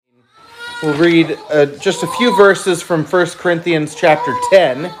We'll read just a few verses from 1 Corinthians chapter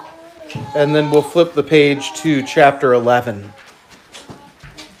 10, and then we'll flip the page to chapter 11.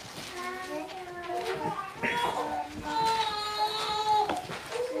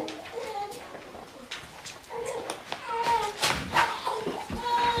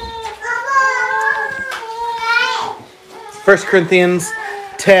 First Corinthians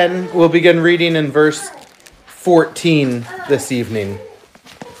 10, we'll begin reading in verse 14 this evening.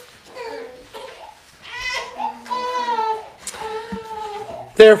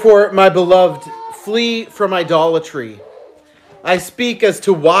 Therefore, my beloved, flee from idolatry. I speak as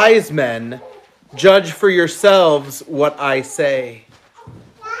to wise men. Judge for yourselves what I say.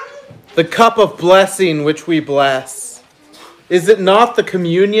 The cup of blessing which we bless, is it not the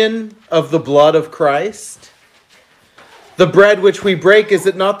communion of the blood of Christ? The bread which we break, is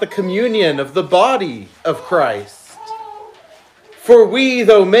it not the communion of the body of Christ? For we,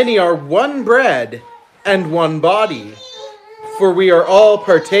 though many, are one bread and one body. For we all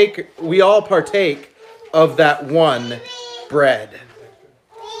partake of that one bread.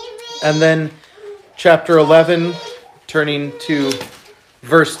 And then chapter 11, turning to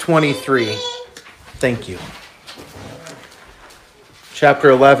verse 23. Thank you.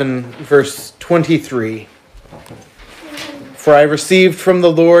 Chapter 11, verse 23. For I received from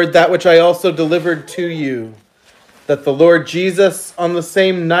the Lord that which I also delivered to you, that the Lord Jesus, on the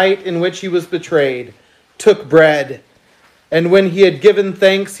same night in which he was betrayed, took bread. And when he had given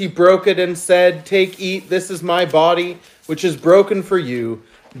thanks, he broke it and said, "Take, eat, this is my body, which is broken for you.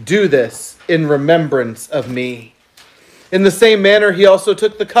 Do this in remembrance of me." In the same manner, he also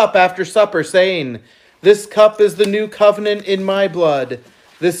took the cup after supper, saying, "This cup is the new covenant in my blood.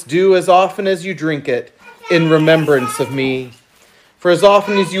 This do as often as you drink it, in remembrance of me. For as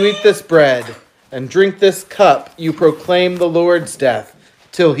often as you eat this bread and drink this cup, you proclaim the Lord's death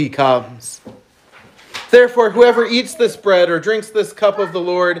till he comes. Therefore, whoever eats this bread or drinks this cup of the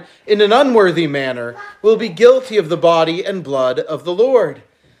Lord in an unworthy manner will be guilty of the body and blood of the Lord.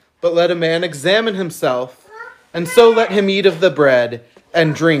 But let a man examine himself, and so let him eat of the bread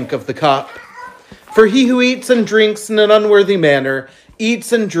and drink of the cup. For he who eats and drinks in an unworthy manner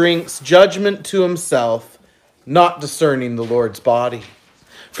eats and drinks judgment to himself, not discerning the Lord's body.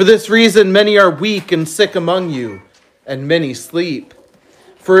 For this reason many are weak and sick among you, and many sleep.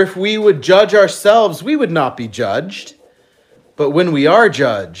 For if we would judge ourselves, we would not be judged. But when we are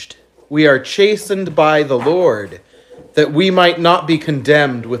judged, we are chastened by the Lord, that we might not be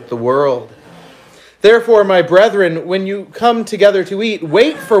condemned with the world. Therefore, my brethren, when you come together to eat,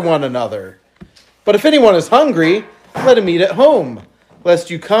 wait for one another. But if anyone is hungry, let him eat at home,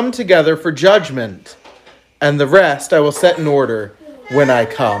 lest you come together for judgment. And the rest I will set in order when I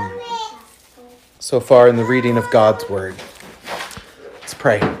come. So far in the reading of God's word. Let's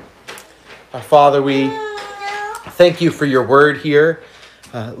pray. Our Father, we thank you for your word here.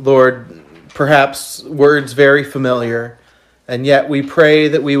 Lord, perhaps words very familiar, and yet we pray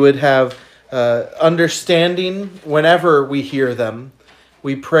that we would have understanding whenever we hear them.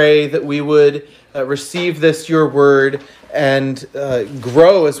 We pray that we would receive this, your word, and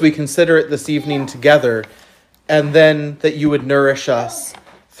grow as we consider it this evening together, and then that you would nourish us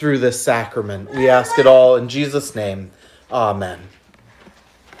through this sacrament. We ask it all in Jesus' name. Amen.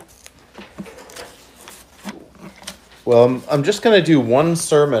 Well, I'm just going to do one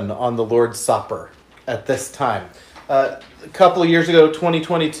sermon on the Lord's Supper at this time. A couple of years ago,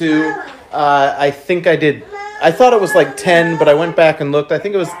 2022, I thought it was like 10, but I went back and looked. I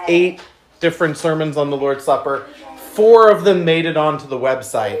think it was 8 different sermons on the Lord's Supper. 4 of them made it onto the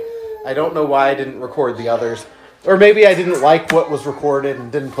website. I don't know why I didn't record the others. Or maybe I didn't like what was recorded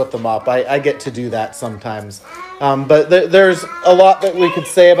and didn't put them up. I get to do that sometimes. But there's a lot that we could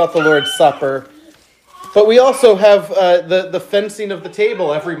say about the Lord's Supper. But we also have the fencing of the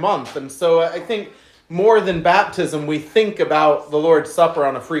table every month. And so I think more than baptism, we think about the Lord's Supper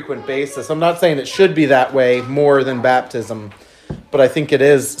on a frequent basis. I'm not saying it should be that way more than baptism, but I think it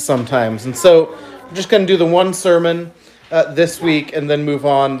is sometimes. And so I'm just going to do the one sermon this week and then move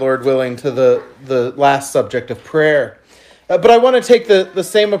on, Lord willing, to the last subject of prayer. But I want to take the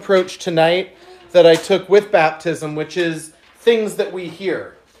same approach tonight that I took with baptism, which is things that we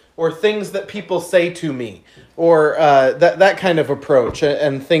hear, or things that people say to me, or that kind of approach,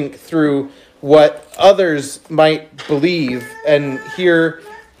 and think through what others might believe, and here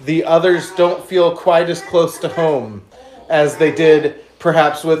the others don't feel quite as close to home as they did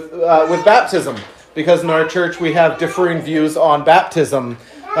perhaps with baptism. Because in our church we have differing views on baptism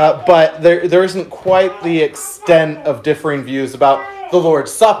but there isn't quite the extent of differing views about the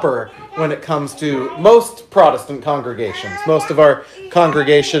Lord's Supper when it comes to most Protestant congregations. Most of our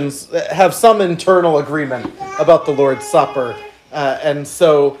congregations have some internal agreement about the Lord's Supper. And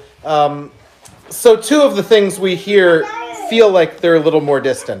so two of the things we hear feel like they're a little more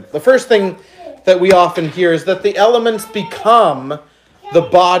distant. The first thing that we often hear is that the elements become the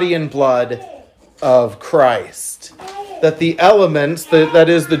body and blood of Christ. That the elements, that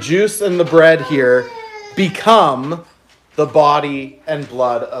is the juice and the bread here, become the body and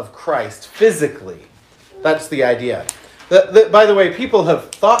blood of Christ physically. That's the idea. By the way, people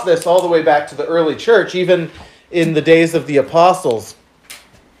have thought this all the way back to the early church, even in the days of the apostles.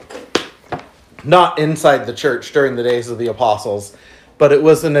 Not inside the church during the days of the apostles, but it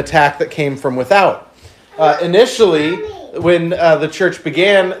was an attack that came from without. Initially, when the church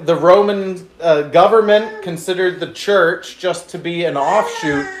began, the Roman government considered the church just to be an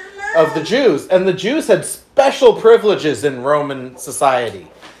offshoot of the Jews. And the Jews had special privileges in Roman society.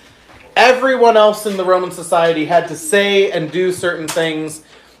 Everyone else in the Roman society had to say and do certain things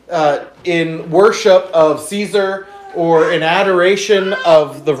in worship of Caesar or in adoration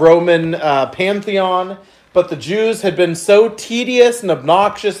of the Roman pantheon. But the Jews had been so tedious and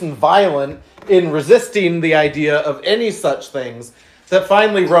obnoxious and violent in resisting the idea of any such things that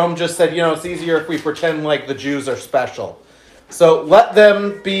finally Rome just said, it's easier if we pretend like the Jews are special. So let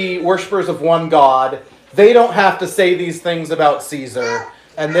them be worshipers of one God. They don't have to say these things about Caesar,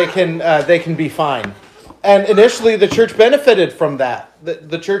 and they can be fine. And initially the church benefited from that.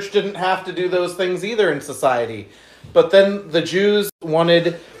 The church didn't have to do those things either in society. But then the Jews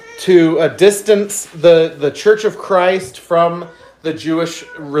wanted to distance the Church of Christ from the Jewish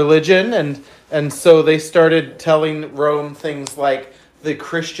religion, and so they started telling Rome things like the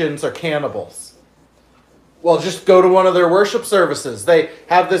Christians are cannibals. Well, just go to one of their worship services. They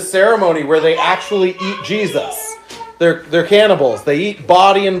have this ceremony where they actually eat Jesus. They're cannibals. They eat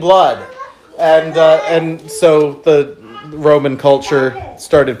body and blood, and so the Roman culture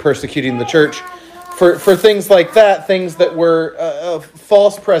started persecuting the church for things like that, things that were a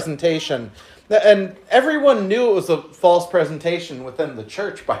false presentation. And everyone knew it was a false presentation within the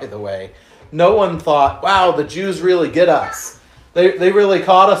church, by the way. No one thought, wow, the Jews really get us. They really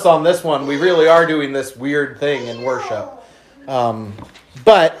caught us on this one. We really are doing this weird thing in worship.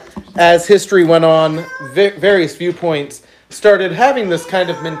 But as history went on, various viewpoints started having this kind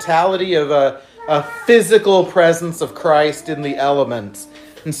of mentality of a physical presence of Christ in the elements.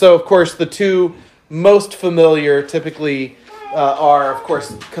 And so, of course, the two most familiar typically are, of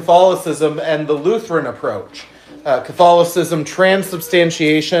course, Catholicism and the Lutheran approach. Catholicism,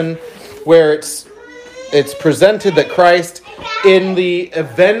 transubstantiation, where it's presented that Christ, in the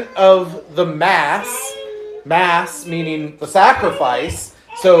event of the Mass meaning the sacrifice,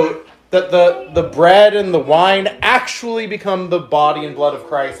 so that the bread and the wine actually become the body and blood of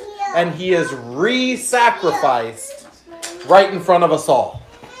Christ, and he is re-sacrificed right in front of us all.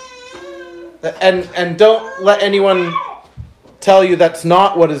 And don't let anyone tell you that's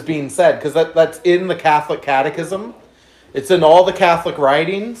not what is being said, because that's in the Catholic Catechism. It's in all the Catholic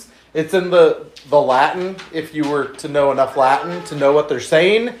writings. It's in the Latin, if you were to know enough Latin to know what they're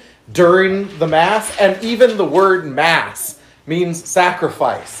saying during the Mass. And even the word Mass means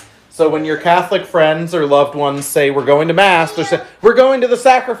sacrifice. So when your Catholic friends or loved ones say, we're going to Mass, they're saying, we're going to the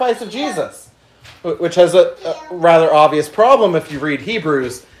sacrifice of Jesus, which has a rather obvious problem if you read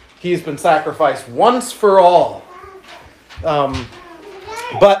Hebrews. He's been sacrificed once for all.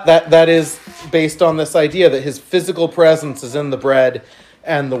 But that is based on this idea that his physical presence is in the bread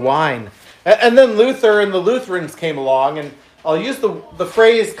and the wine. And then Luther and the Lutherans came along, and I'll use the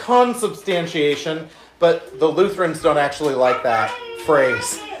phrase consubstantiation, but the Lutherans don't actually like that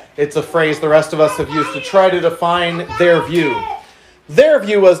phrase. It's a phrase the rest of us have used to try to define their view. Their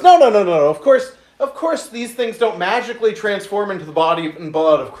view was, no. Of course these things don't magically transform into the body and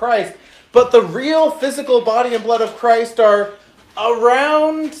blood of Christ, but the real physical body and blood of Christ are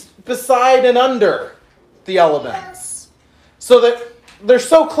around, beside, and under the elements. So that they're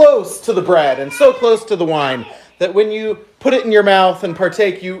so close to the bread and so close to the wine that when you put it in your mouth and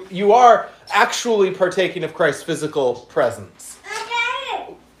partake, you are actually partaking of Christ's physical presence.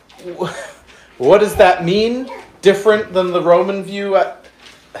 What does that mean? Different than the Roman view?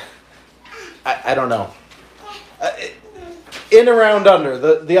 I don't know. In, around, under.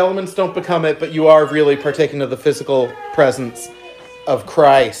 The elements don't become it, but you are really partaking of the physical presence of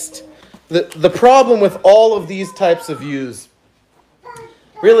Christ. The problem with all of these types of views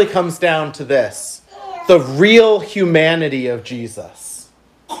really comes down to this: the real humanity of Jesus.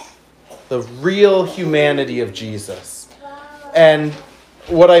 The real humanity of Jesus. And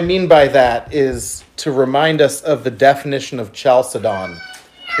what I mean by that is to remind us of the definition of Chalcedon,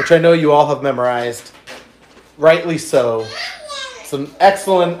 which I know you all have memorized, rightly so. It's an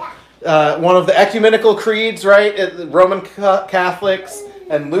excellent, one of the ecumenical creeds, right? Roman Catholics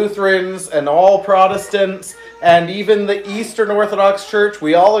and Lutherans and all Protestants and even the Eastern Orthodox Church,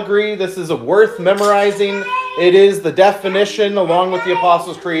 we all agree this is worth memorizing. It is the definition along with the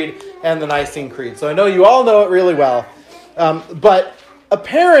Apostles' Creed and the Nicene Creed. So I know you all know it really well. But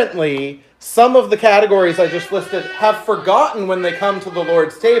apparently, some of the categories I just listed have forgotten when they come to the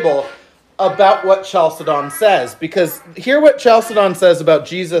Lord's table about what Chalcedon says. Because hear what Chalcedon says about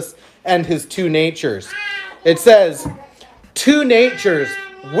Jesus and his two natures. It says, two natures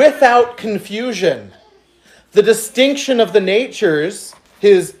without confusion. The distinction of the natures,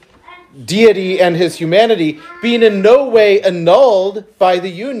 his deity and his humanity, being in no way annulled by the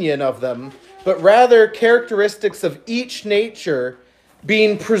union of them, but rather characteristics of each nature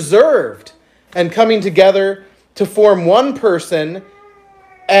being preserved and coming together to form one person,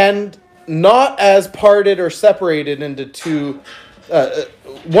 and not as parted or separated into two,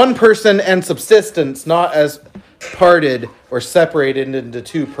 one person and subsistence, not as parted or separated into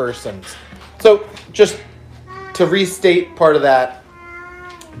two persons. So just to restate part of that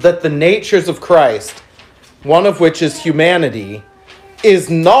the natures of Christ, one of which is humanity, is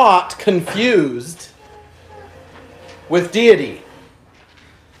not confused with deity,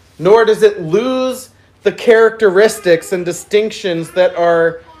 nor does it lose the characteristics and distinctions that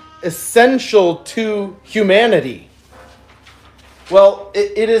are essential to humanity. Well,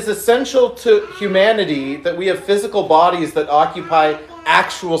 it is essential to humanity that we have physical bodies that occupy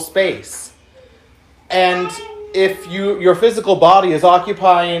actual space. And if your physical body is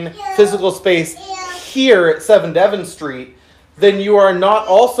occupying physical space here at 7 Devon Street, then you are not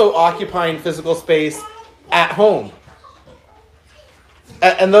also occupying physical space at home.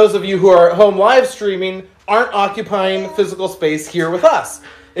 And those of you who are at home live streaming aren't occupying physical space here with us.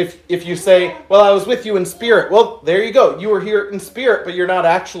 If you say, well, I was with you in spirit, well, there you go. You were here in spirit, but you're not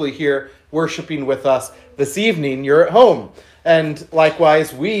actually here worshiping with us this evening. You're at home. And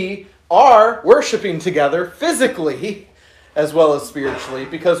likewise, we are worshiping together physically as well as spiritually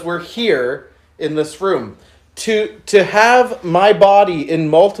because we're here in this room. To have my body in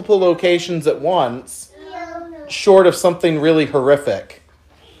multiple locations at once, short of something really horrific,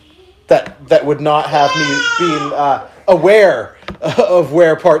 that would not have me being aware of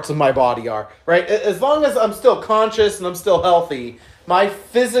where parts of my body are, right? As long as I'm still conscious and I'm still healthy, my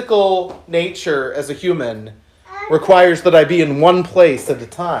physical nature as a human requires that I be in one place at a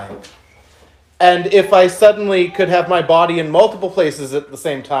time. And if I suddenly could have my body in multiple places at the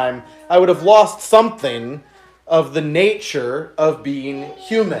same time, I would have lost something of the nature of being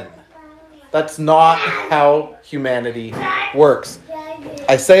human. That's not how humanity works.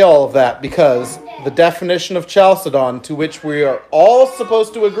 I say all of that because the definition of Chalcedon, to which we are all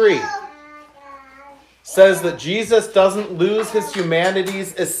supposed to agree, says that Jesus doesn't lose his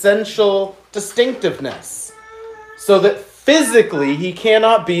humanity's essential distinctiveness, so that physically he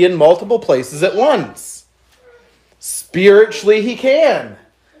cannot be in multiple places at once. Spiritually he can.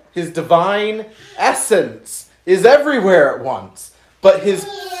 His divine essence is everywhere at once, but his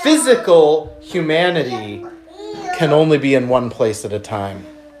physical humanity can only be in one place at a time.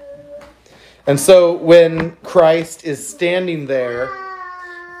 And so when Christ is standing there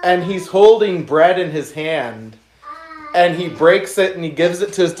and he's holding bread in his hand and he breaks it and he gives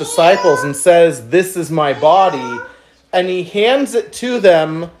it to his disciples and says, "This is my body," and he hands it to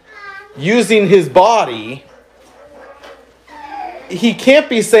them using his body, he can't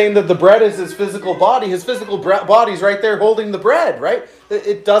be saying that the bread is his physical body. His physical body's right there holding the bread, right?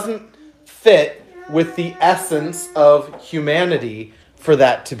 It doesn't fit with the essence of humanity for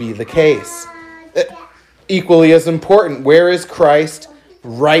that to be the case. Equally as important, where is Christ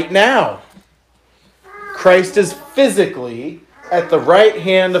right now? Christ is physically at the right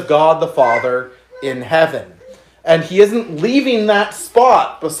hand of God the Father in heaven. And he isn't leaving that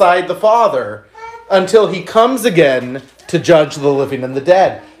spot beside the Father until he comes again to judge the living and the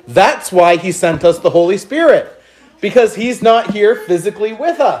dead. That's why he sent us the Holy Spirit, because he's not here physically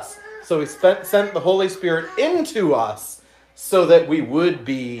with us. So he sent the Holy Spirit into us so that we would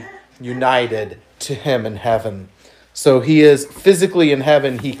be united to him in heaven. So he is physically in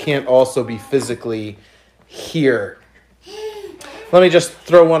heaven. He can't also be physically here. Let me just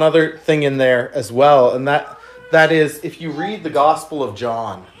throw one other thing in there as well, and that is, if you read the Gospel of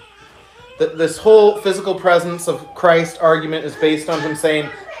John, this whole physical presence of Christ argument is based on him saying,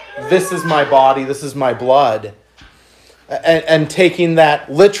 "This is my body, this is my blood," and taking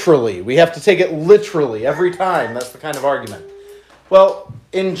that literally. We have to take it literally every time. That's the kind of argument. Well,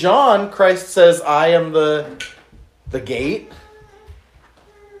 in John, Christ says, I am the gate.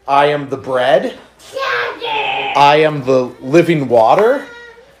 I am the bread. I am the living water.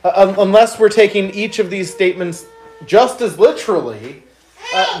 Unless we're taking each of these statements just as literally,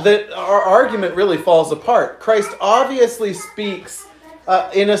 that our argument really falls apart. Christ obviously speaks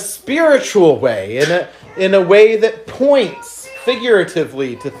in a spiritual way, in a way that points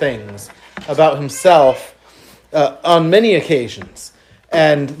figuratively to things about himself on many occasions.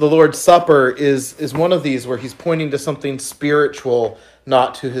 And the Lord's Supper is one of these where he's pointing to something spiritual,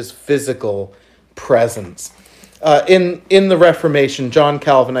 not to his physical presence. In the Reformation, John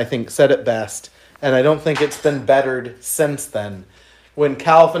Calvin, I think, said it best, and I don't think it's been bettered since then, when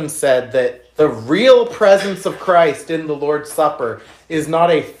Calvin said that the real presence of Christ in the Lord's Supper is not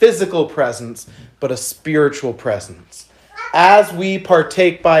a physical presence, but a spiritual presence. As we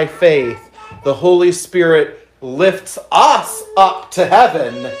partake by faith, the Holy Spirit lifts us up to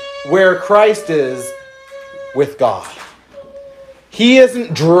heaven where Christ is with God. He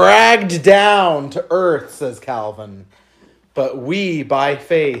isn't dragged down to earth, says Calvin, but we, by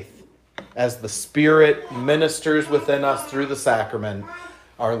faith, as the Spirit ministers within us through the sacrament,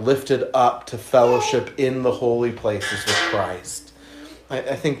 are lifted up to fellowship in the holy places with Christ. I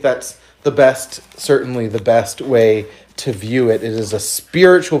think that's certainly the best way to view it. It is a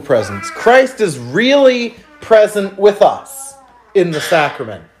spiritual presence. Christ is really present with us in the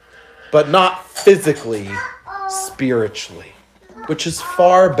sacrament, but not physically, spiritually, which is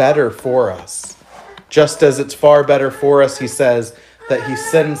far better for us. Just as it's far better for us, he says, that he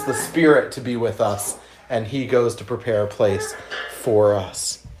sends the Spirit to be with us, and he goes to prepare a place for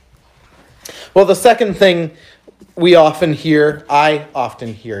us. Well, the second thing I often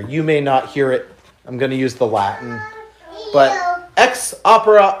hear, you may not hear it, I'm going to use the Latin, but ex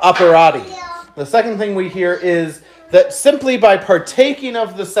opera operandi. The second thing we hear is that simply by partaking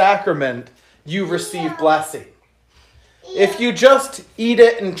of the sacrament, you receive blessing. If you just eat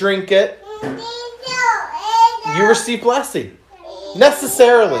it and drink it, you receive blessing.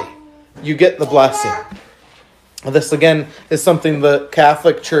 Necessarily, you get the blessing. This, again, is something the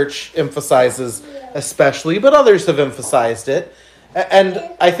Catholic Church emphasizes especially, but others have emphasized it. And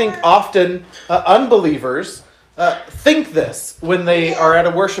I think often unbelievers think this when they are at a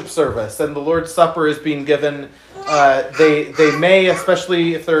worship service and the Lord's Supper is being given. They may,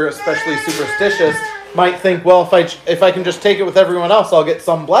 especially if they're especially superstitious, might think, well, if I can just take it with everyone else, I'll get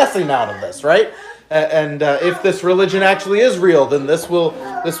some blessing out of this, right? And if this religion actually is real, then this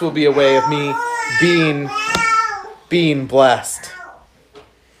will be a way of me being blessed.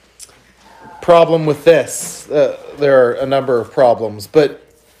 Problem with this, there are a number of problems, but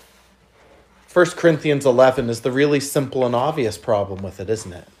 1 Corinthians 11 is the really simple and obvious problem with it,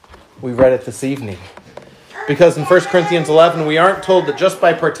 isn't it? We read it this evening. Because in 1 Corinthians 11, we aren't told that just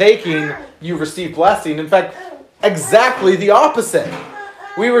by partaking, you receive blessing. In fact, exactly the opposite.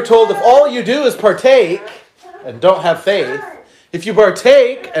 We were told if all you do is partake and don't have faith, if you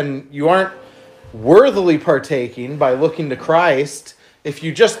partake and you aren't worthily partaking by looking to Christ, if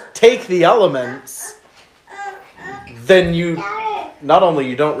you just take the elements, then you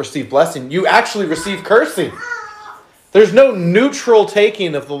don't receive blessing, you actually receive cursing. There's no neutral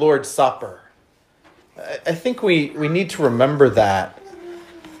taking of the Lord's Supper. I think we need to remember that.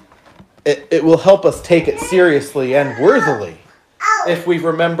 It will help us take it seriously and worthily if we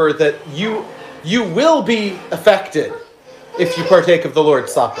remember that you will be affected if you partake of the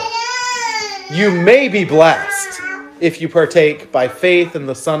Lord's Supper. You may be blessed if you partake by faith in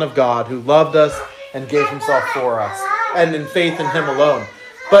the Son of God who loved us and gave himself for us, and in faith in him alone.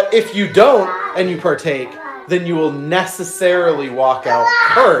 But if you don't and you partake, then you will necessarily walk out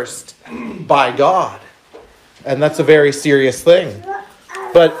cursed by God. And that's a very serious thing.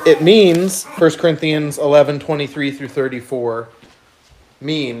 But it means, 1 Corinthians 11:23 through 34,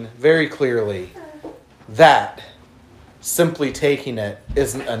 mean very clearly that simply taking it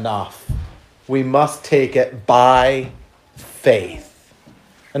isn't enough. We must take it by faith.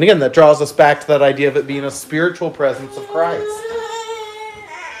 And again, that draws us back to that idea of it being a spiritual presence of Christ.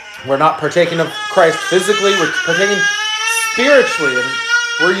 We're not partaking of Christ physically, we're partaking spiritually. And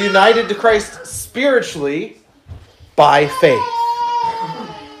we're united to Christ spiritually by faith.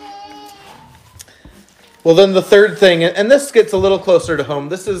 Well, then the third thing, and this gets a little closer to home.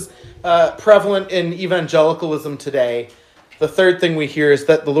 This is prevalent in evangelicalism today. The third thing we hear is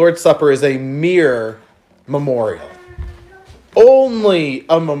that the Lord's Supper is a mere memorial. Only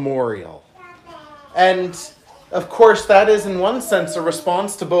a memorial. And, of course, that is in one sense a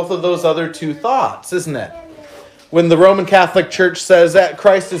response to both of those other two thoughts, isn't it? When the Roman Catholic Church says that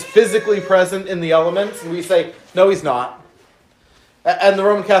Christ is physically present in the elements, and we say, no, he's not. And the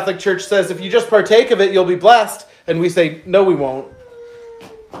Roman Catholic Church says if you just partake of it, you'll be blessed. And we say, no, we won't.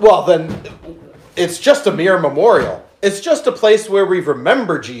 Well, then it's just a mere memorial. It's just a place where we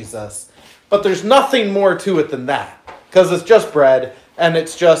remember Jesus. But there's nothing more to it than that. Because it's just bread, and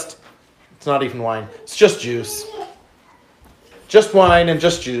it's not even wine. It's just juice. Just wine and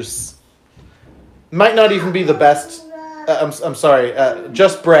just juice. Might not even be the best.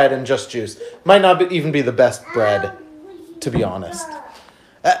 Just bread and just juice. Might not even be the best bread, to be honest.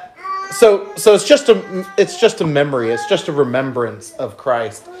 So it's just a memory. It's just a remembrance of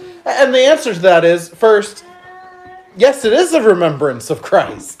Christ. And the answer to that is, first, yes, it is a remembrance of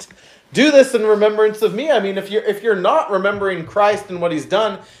Christ. Do this in remembrance of me. I mean, if you're not remembering Christ and what he's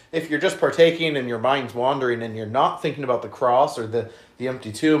done, if you're just partaking and your mind's wandering and you're not thinking about the cross or the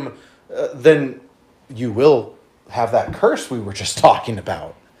empty tomb, then you will have that curse we were just talking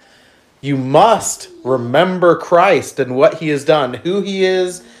about. You must remember Christ and what he has done, who he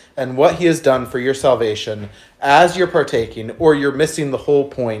is, and what he has done for your salvation as you're partaking, or you're missing the whole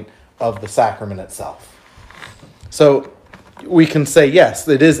point of the sacrament itself. So we can say, yes,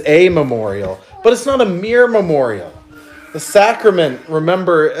 it is a memorial, but it's not a mere memorial. The sacrament,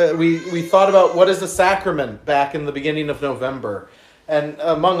 remember, we thought about what is a sacrament back in the beginning of November. And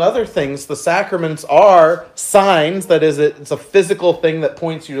among other things, the sacraments are signs. That is, it's a physical thing that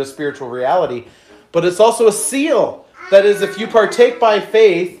points you to spiritual reality. But it's also a seal. That is, if you partake by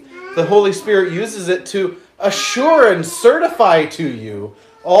faith, the Holy Spirit uses it to assure and certify to you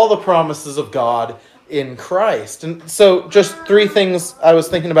all the promises of God in Christ. And so just 3 things I was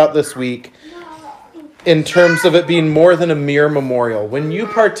thinking about this week in terms of it being more than a mere memorial. When you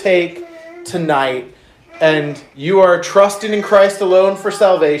partake tonight and you are trusting in Christ alone for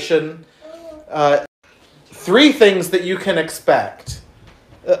salvation, 3 things that you can expect.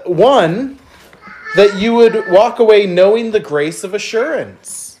 1, that you would walk away knowing the grace of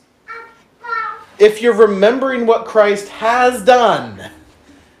assurance. If you're remembering what Christ has done,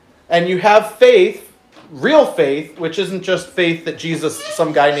 and you have faith, real faith, which isn't just faith that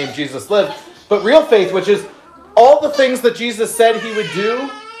some guy named Jesus lived, but real faith, which is all the things that Jesus said he would do,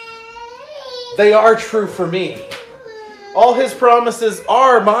 they are true for me. All his promises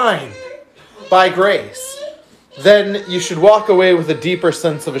are mine by grace. Then you should walk away with a deeper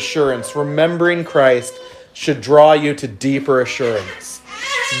sense of assurance. Remembering Christ should draw you to deeper assurance.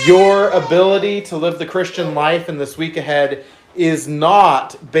 Your ability to live the Christian life in this week ahead is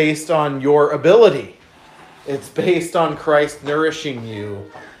not based on your ability. It's based on Christ nourishing you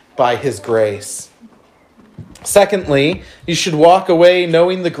by his grace. Secondly, you should walk away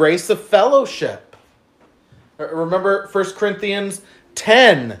knowing the grace of fellowship. Remember 1 Corinthians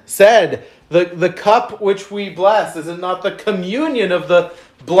 10 said, the cup which we bless, is it not the communion of the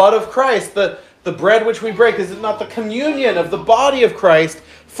blood of Christ? The bread which we break, is it not the communion of the body of Christ?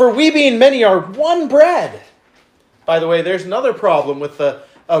 For we being many are one bread. By the way, there's another problem with a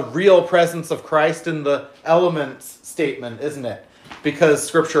real presence of Christ in the elements statement, isn't it? Because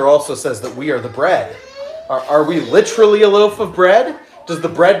Scripture also says that we are the bread. Are we literally a loaf of bread? Does the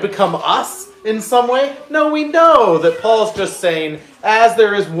bread become us in some way? No, we know that Paul's just saying, as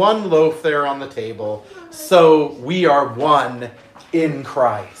there is one loaf there on the table, so we are one in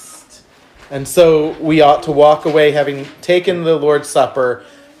Christ. And so we ought to walk away having taken the Lord's Supper,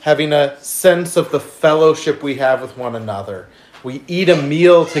 having a sense of the fellowship we have with one another. We eat a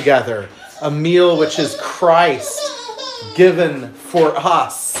meal together, a meal which is Christ given for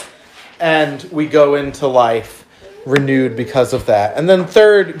us, and we go into life renewed because of that. And then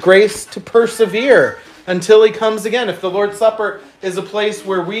third, grace to persevere until he comes again. If the Lord's Supper is a place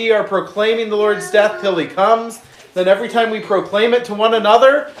where we are proclaiming the Lord's death till he comes, then every time we proclaim it to one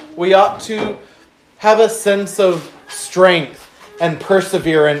another, we ought to have a sense of strength and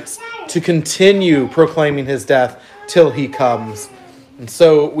perseverance to continue proclaiming his death till he comes. And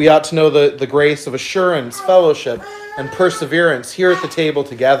so we ought to know the grace of assurance, fellowship, and perseverance here at the table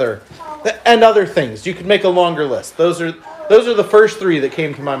together. And other things. You could make a longer list. Those are the first 3 that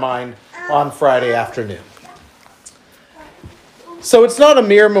came to my mind on Friday afternoon. So it's not a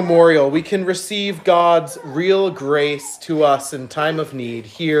mere memorial. We can receive God's real grace to us in time of need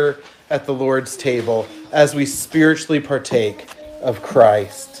here at the Lord's table as we spiritually partake of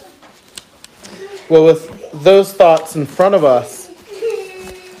Christ. Well, with those thoughts in front of us,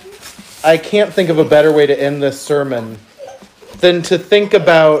 I can't think of a better way to end this sermon than to think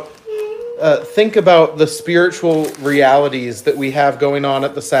about the spiritual realities that we have going on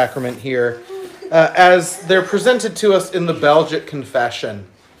at the sacrament here as they're presented to us in the Belgic Confession.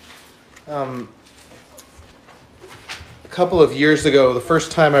 A couple of years ago, the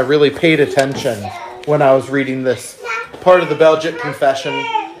first time I really paid attention when I was reading this part of the Belgic Confession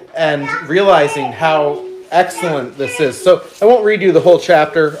and realizing how excellent this is. So I won't read you the whole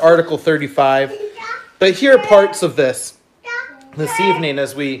chapter, Article 35, but here are parts of this evening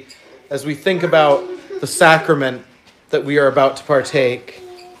as we think about the sacrament that we are about to partake.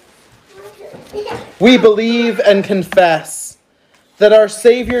 We believe and confess that our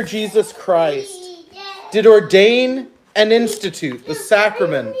Savior Jesus Christ did ordain and institute the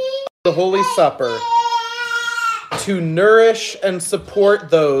sacrament of the Holy Supper to nourish and support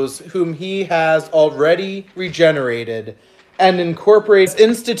those whom he has already regenerated and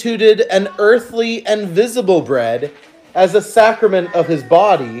instituted an earthly and visible bread as a sacrament of his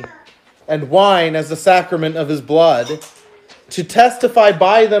body and wine as a sacrament of his blood, to testify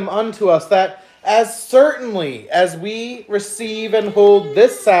by them unto us that as certainly as we receive and hold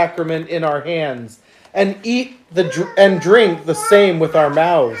this sacrament in our hands and eat and drink the same with our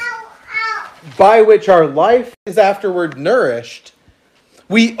mouths, by which our life is afterward nourished,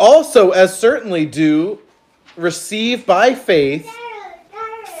 we also as certainly do receive by faith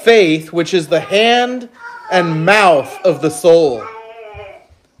which is the hand and mouth of the soul,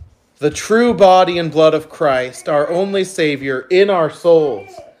 the true body and blood of Christ, our only Savior, in our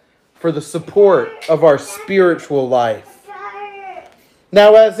souls, for the support of our spiritual life.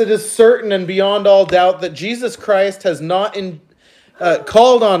 Now, as it is certain and beyond all doubt that Jesus Christ has not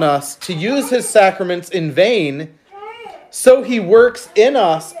called on us to use his sacraments in vain, so he works in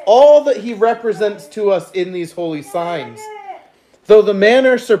us all that he represents to us in these holy signs, though the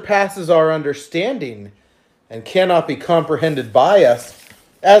manner surpasses our understanding and cannot be comprehended by us,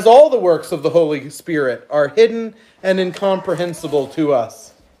 as all the works of the Holy Spirit are hidden and incomprehensible to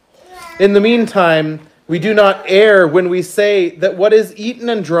us. In the meantime, we do not err when we say that what is eaten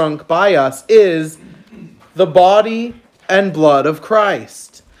and drunk by us is the body and blood of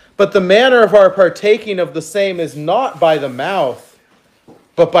Christ. But the manner of our partaking of the same is not by the mouth,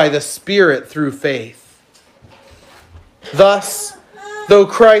 but by the Spirit through faith. Thus, though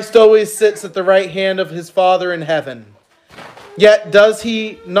Christ always sits at the right hand of his Father in heaven, yet does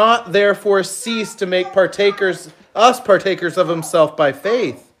he not therefore cease to make us partakers of himself by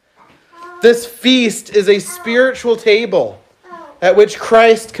faith. This feast is a spiritual table at which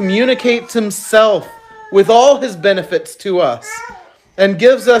Christ communicates himself with all his benefits to us and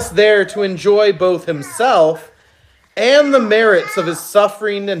gives us there to enjoy both himself and the merits of his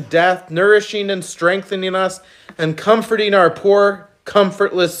suffering and death, nourishing and strengthening us and comforting our poor,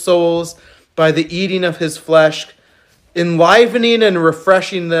 comfortless souls by the eating of his flesh, enlivening and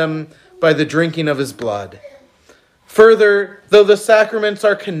refreshing them by the drinking of his blood. Further, though the sacraments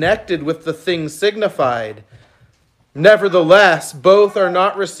are connected with the things signified, nevertheless, both are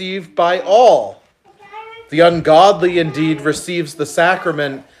not received by all. The ungodly indeed receives the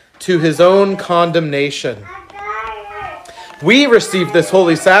sacrament to his own condemnation. We receive this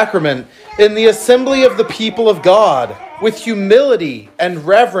holy sacrament in the assembly of the people of God with humility and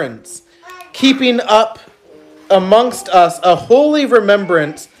reverence, keeping up amongst us a holy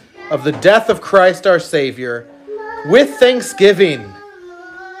remembrance of the death of Christ our Savior, with thanksgiving,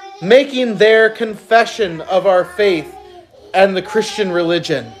 making their confession of our faith and the Christian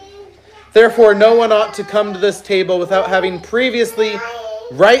religion. Therefore, no one ought to come to this table without having previously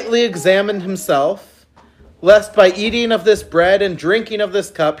rightly examined himself, lest by eating of this bread and drinking of this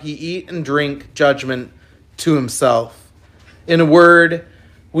cup he eat and drink judgment to himself. In a word,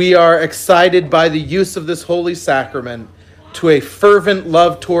 we are excited by the use of this holy sacrament to a fervent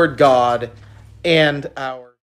love toward God and our